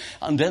says,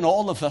 and then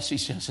all of this, he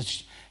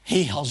says,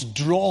 he has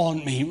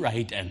drawn me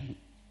right in.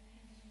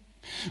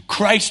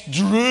 Christ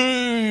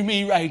drew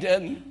me right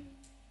in.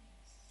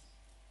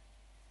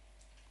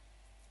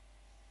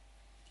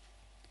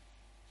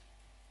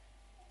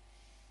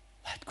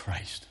 Let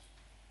Christ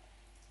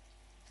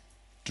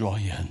draw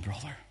you in,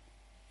 brother.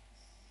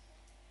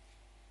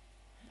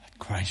 Let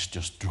Christ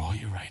just draw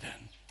you right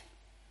in.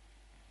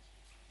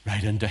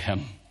 Right into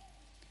him.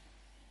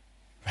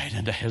 Right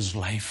into his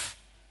life.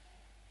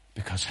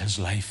 Because his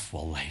life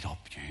will light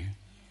up you.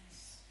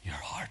 Your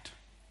heart,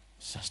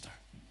 sister,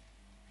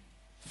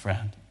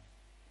 friend.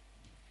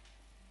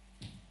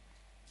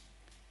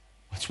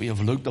 Which we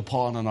have looked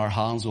upon in our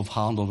hands of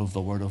handled of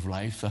the word of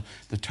life.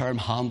 The term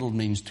handled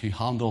means to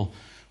handle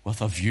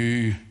with a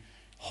view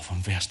of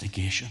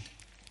investigation.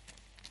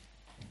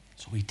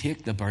 So we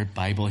take the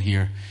Bible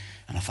here,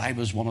 and if I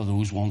was one of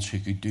those ones who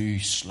could do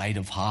sleight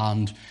of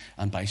hand,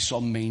 and by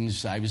some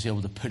means I was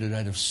able to put it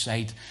out of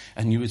sight,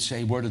 and you would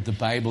say, where did the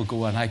Bible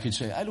go? And I could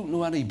say, I don't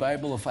know any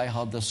Bible if I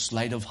had this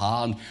sleight of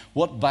hand.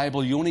 What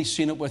Bible? You only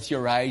seen it with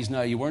your eyes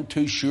now. You weren't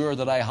too sure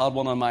that I had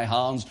one in my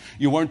hands.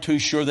 You weren't too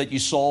sure that you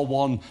saw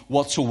one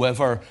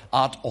whatsoever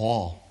at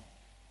all.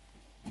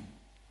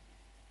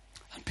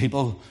 And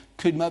people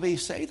could maybe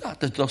say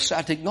that. The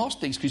Gnostic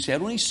Gnostics could say,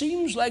 it only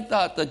seems like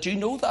that you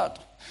know that.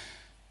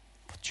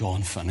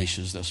 John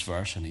finishes this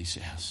verse and he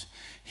says,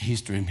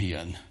 he's drew me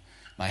in.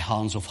 My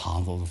hands have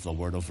handled of the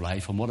word of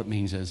life. And what it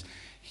means is,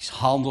 he's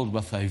handled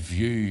with a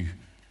view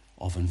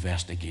of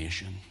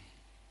investigation.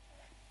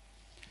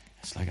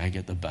 It's like I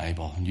get the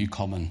Bible and you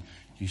come and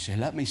you say,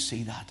 let me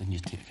see that, and you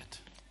take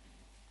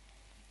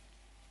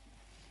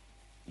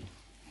it.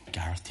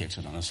 Gareth takes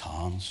it in his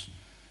hands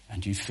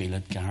and you feel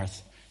it,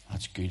 Gareth.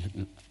 That's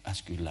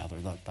good leather,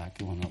 that back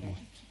one.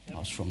 That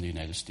was from the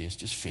United States.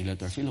 Just feel it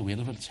there. Feel the weight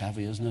of it. It's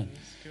heavy, isn't it?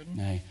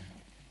 Now,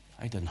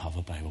 I didn't have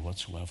a Bible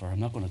whatsoever. I'm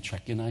not going to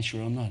trick you now,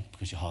 sure I'm not,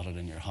 because you had it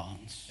in your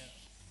hands.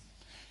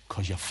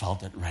 Because you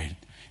felt it right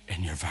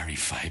in your very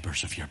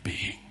fibers of your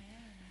being.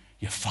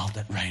 You felt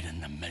it right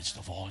in the midst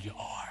of all you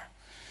are.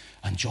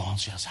 And John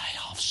says,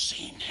 I have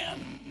seen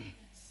him.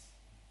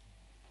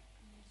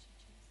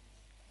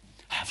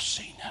 I have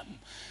seen him.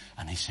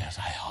 And he says,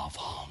 I have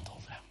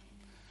handled him.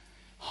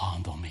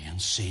 Handle me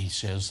and see,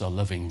 says the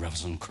living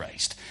risen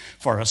Christ.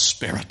 For a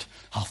spirit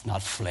hath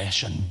not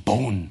flesh and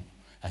bone,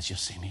 as you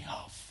see me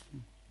have.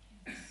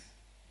 A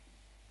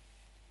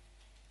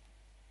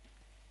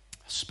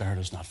spirit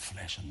is not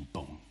flesh and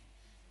bone.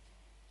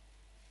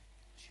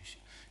 He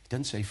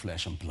didn't say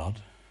flesh and blood.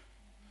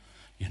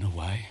 You know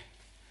why?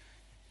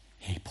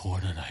 He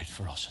poured it out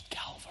for us at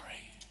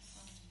Calvary.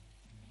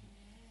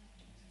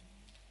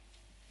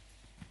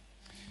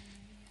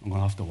 I'm going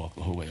to have to walk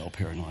the whole way up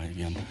here now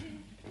again.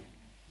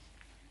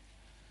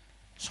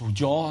 So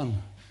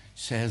John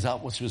says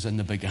that which was in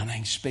the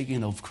beginning,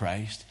 speaking of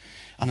Christ.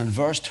 And in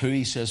verse 2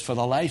 he says, for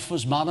the life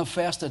was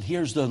manifested.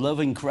 Here's the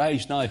living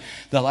Christ now.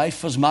 The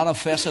life was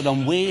manifested,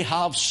 and we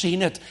have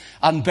seen it,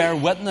 and bear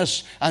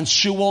witness, and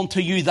show unto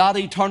you that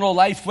eternal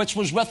life which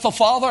was with the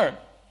Father,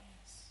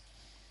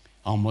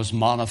 and was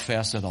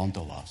manifested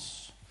unto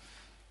us.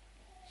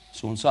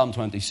 So in Psalm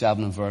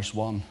 27 and verse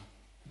 1,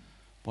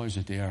 boys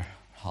are dear,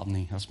 hadn't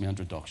he? That's my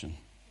introduction.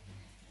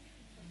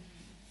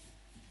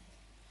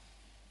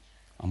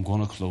 I'm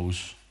going to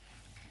close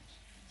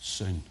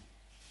soon.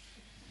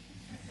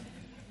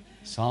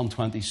 Psalm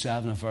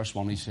 27 and verse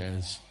 1, he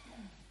says,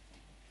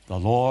 the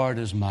Lord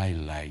is my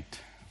light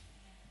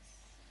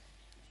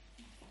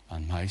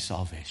and my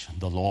salvation.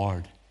 The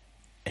Lord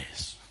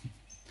is.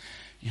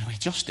 You know, he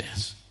just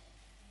is.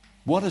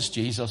 What is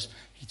Jesus?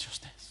 He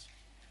just is.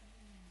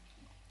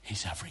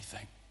 He's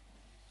everything.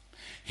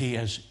 He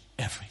is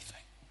everything.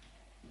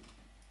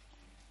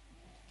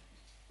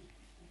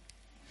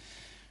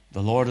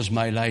 The Lord is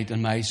my light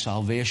and my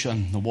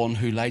salvation, the one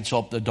who lights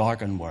up the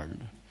darkened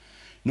world.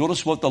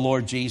 Notice what the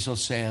Lord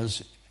Jesus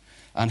says,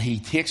 and he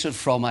takes it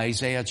from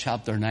Isaiah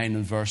chapter 9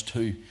 and verse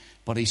 2,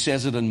 but he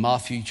says it in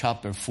Matthew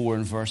chapter 4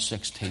 and verse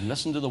 16.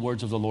 Listen to the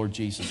words of the Lord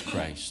Jesus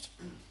Christ.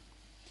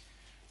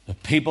 The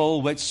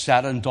people which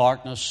sat in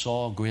darkness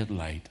saw great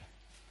light.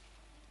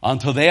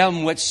 Unto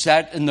them which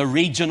sat in the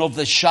region of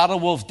the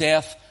shadow of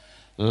death,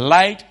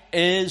 light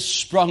is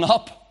sprung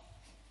up.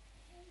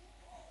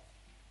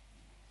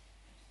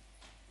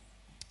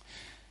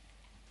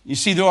 You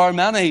see, there are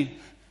many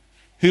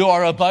who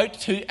are about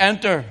to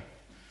enter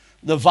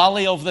the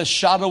valley of the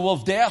shadow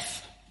of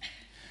death.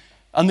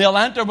 And they'll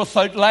enter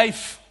without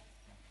life,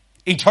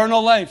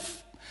 eternal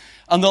life.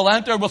 And they'll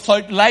enter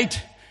without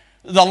light,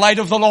 the light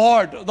of the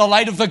Lord, the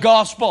light of the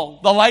gospel,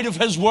 the light of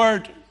His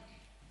word.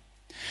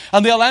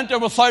 And they'll enter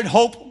without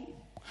hope,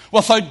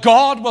 without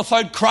God,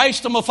 without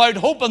Christ, and without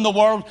hope in the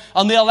world.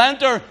 And they'll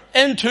enter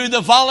into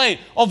the valley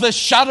of the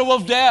shadow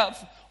of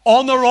death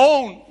on their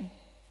own,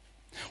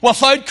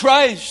 without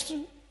Christ.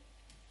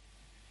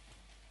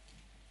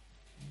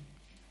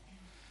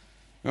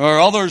 There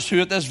are others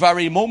who at this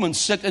very moment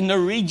sit in the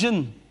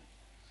region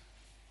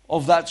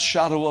of that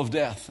shadow of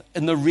death,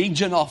 in the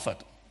region of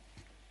it.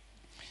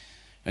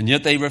 And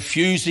yet they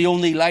refuse the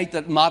only light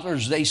that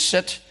matters. They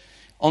sit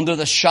under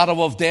the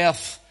shadow of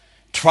death,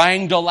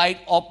 trying to light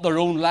up their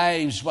own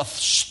lives with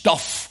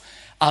stuff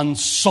and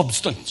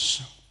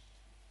substance,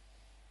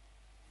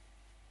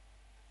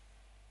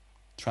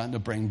 trying to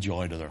bring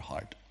joy to their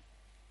heart,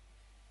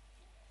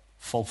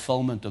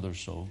 fulfillment to their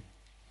soul.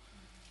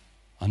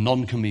 And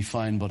none can be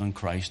found but in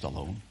Christ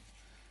alone.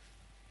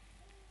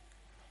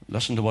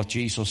 Listen to what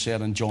Jesus said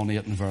in John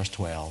 8 and verse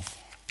 12.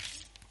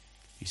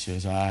 He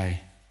says,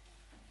 I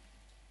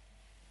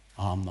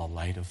am the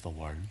light of the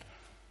world.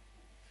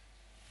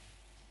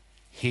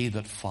 He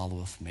that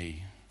followeth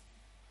me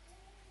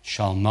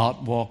shall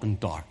not walk in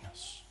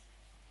darkness,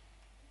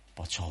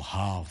 but shall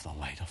have the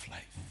light of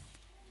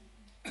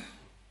life.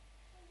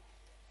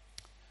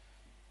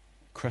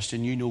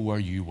 Christian, you know where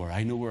you were.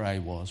 I know where I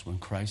was when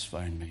Christ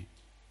found me.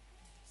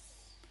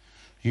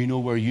 You know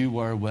where you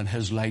were when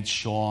His light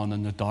shone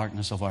in the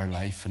darkness of our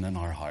life and in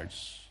our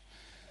hearts.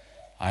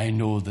 I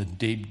know the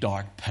deep,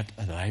 dark pit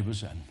that I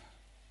was in.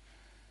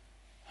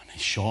 And He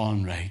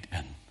shone right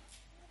in.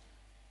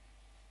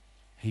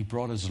 He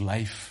brought His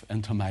life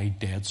into my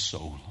dead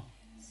soul.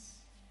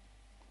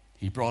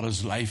 He brought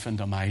His life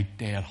into my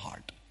dead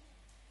heart.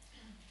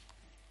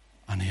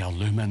 And He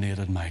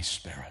illuminated my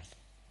spirit.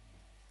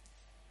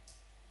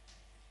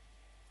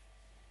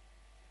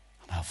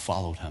 And I've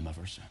followed Him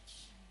ever since.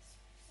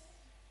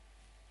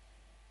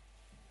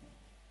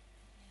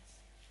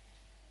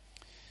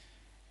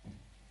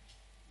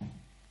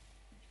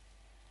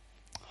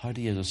 How do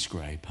you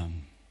describe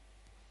Him?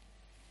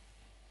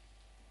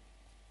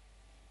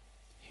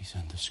 He's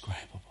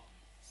indescribable.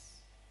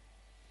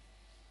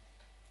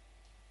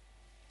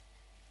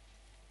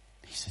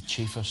 He's the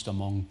chiefest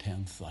among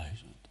 10,000.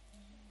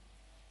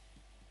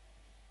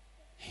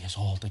 He is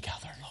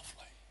altogether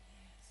lovely.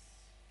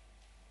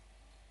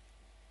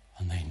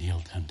 And they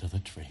nailed Him to the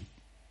tree.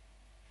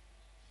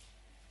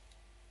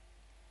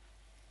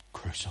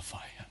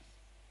 Crucify Him.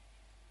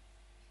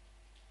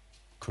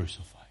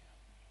 Crucify Him.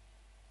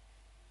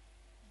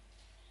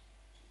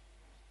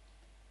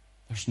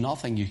 There's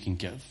nothing you can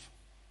give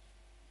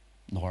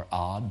nor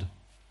add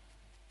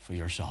for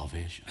your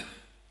salvation.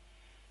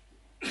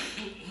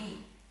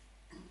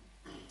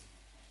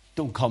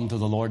 Don't come to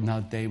the Lord in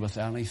that day with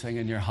anything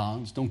in your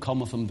hands. Don't come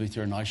with Him with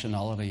your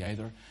nationality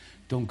either.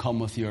 Don't come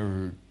with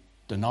your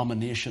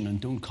denomination, and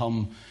don't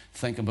come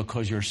thinking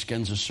because your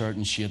skin's a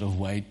certain shade of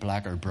white,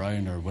 black or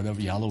brown or whatever,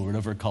 yellow or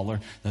whatever color,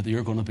 that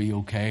you're going to be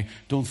okay.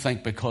 Don't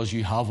think because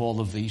you have all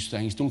of these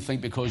things. Don't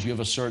think because you have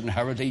a certain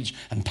heritage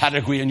and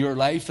pedigree in your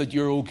life that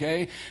you're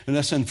okay. And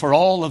listen, for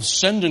all have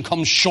sinned and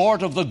come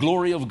short of the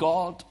glory of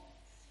God.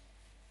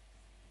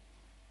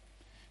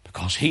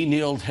 Because He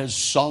nailed His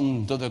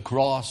Son to the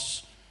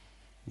cross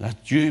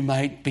that you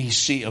might be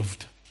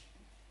saved.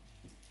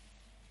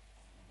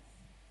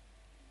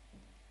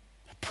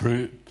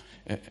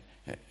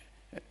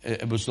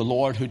 it was the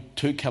Lord who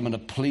took him, and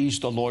it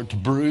pleased the Lord to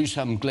bruise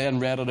him. Glenn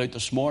read it out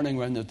this morning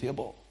around the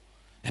table.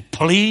 It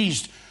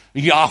pleased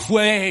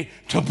Yahweh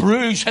to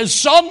bruise his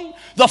son,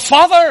 the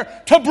Father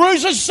to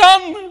bruise his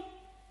son.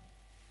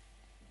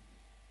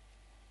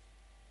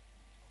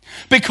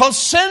 Because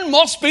sin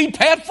must be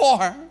paid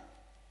for.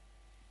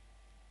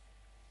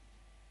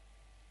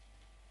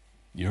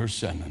 Your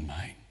sin and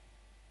mine.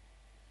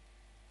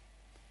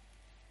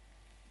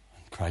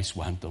 And Christ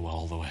went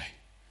all the way.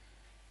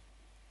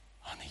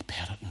 And he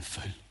paid it in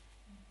full.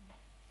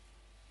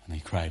 And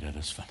he cried, "It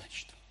is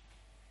finished."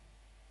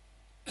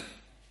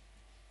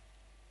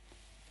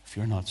 If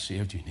you're not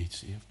saved, you need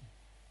saved.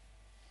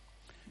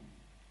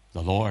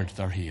 The Lord,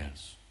 there he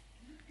is.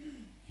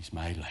 He's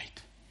my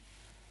light,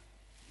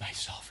 my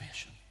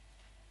salvation.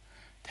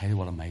 Tell you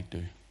what I might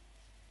do.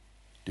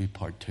 Do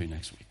part 2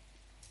 next week.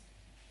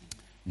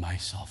 My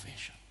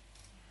salvation.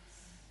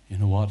 You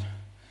know what?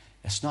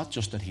 It's not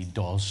just that he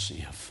does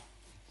save.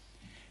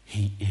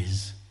 He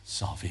is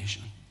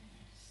salvation.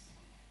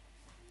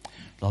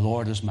 The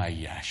Lord is my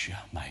Yeshua,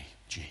 my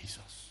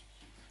Jesus.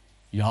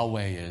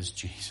 Yahweh is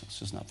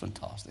Jesus. Isn't that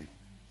fantastic?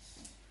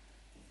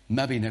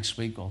 Maybe next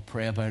week I'll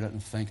pray about it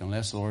and think,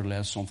 unless the Lord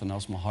lays something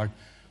else in my heart,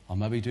 I'll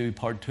maybe do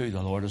part 2,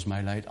 the Lord is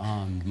my light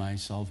and my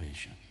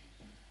salvation.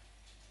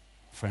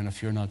 Friend,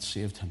 if you're not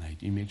saved tonight,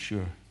 you make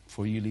sure,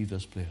 before you leave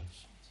this place,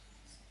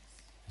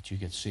 that you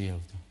get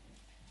saved.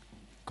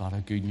 Got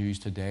a good news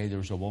today.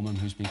 There's a woman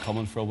who's been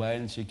coming for a while,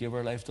 and she gave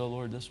her life to the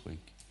Lord this week.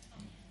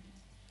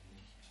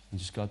 And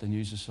just got the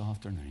news this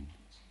afternoon.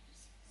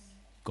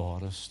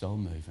 God is still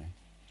moving,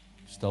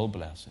 still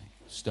blessing,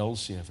 still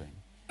saving,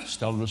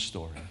 still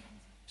restoring,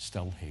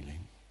 still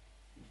healing.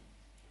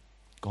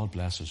 God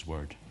bless his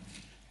word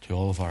to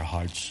all of our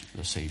hearts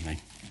this evening.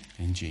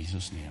 In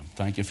Jesus' name.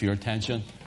 Thank you for your attention.